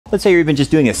Let's say you're even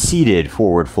just doing a seated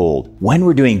forward fold. When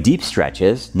we're doing deep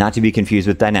stretches, not to be confused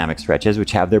with dynamic stretches,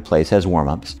 which have their place as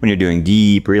warm-ups, when you're doing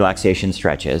deep relaxation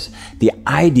stretches, the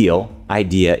ideal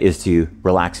idea is to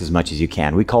relax as much as you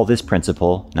can. We call this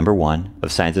principle, number 1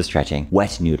 of science of stretching,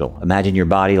 wet noodle. Imagine your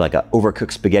body like an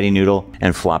overcooked spaghetti noodle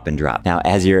and flop and drop. Now,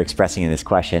 as you're expressing in this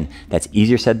question, that's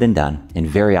easier said than done. And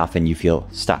very often you feel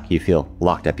stuck, you feel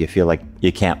locked up, you feel like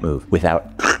you can't move without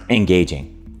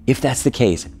engaging. If that's the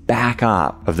case, back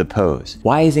off of the pose.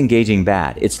 Why is engaging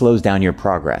bad? It slows down your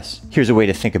progress. Here's a way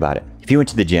to think about it. If you went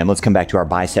to the gym, let's come back to our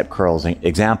bicep curls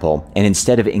example, and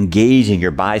instead of engaging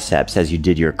your biceps as you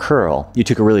did your curl, you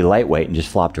took a really light weight and just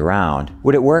flopped around.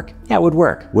 Would it work? Yeah, it would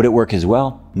work. Would it work as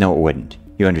well? No, it wouldn't.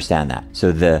 You understand that.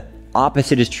 So the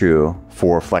opposite is true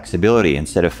for flexibility.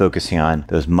 Instead of focusing on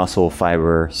those muscle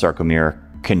fiber sarcomere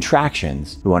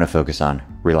contractions, we want to focus on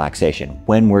relaxation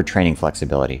when we're training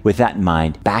flexibility. With that in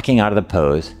mind, backing out of the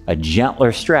pose, a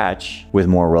gentler stretch with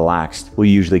more relaxed will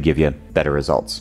usually give you better results.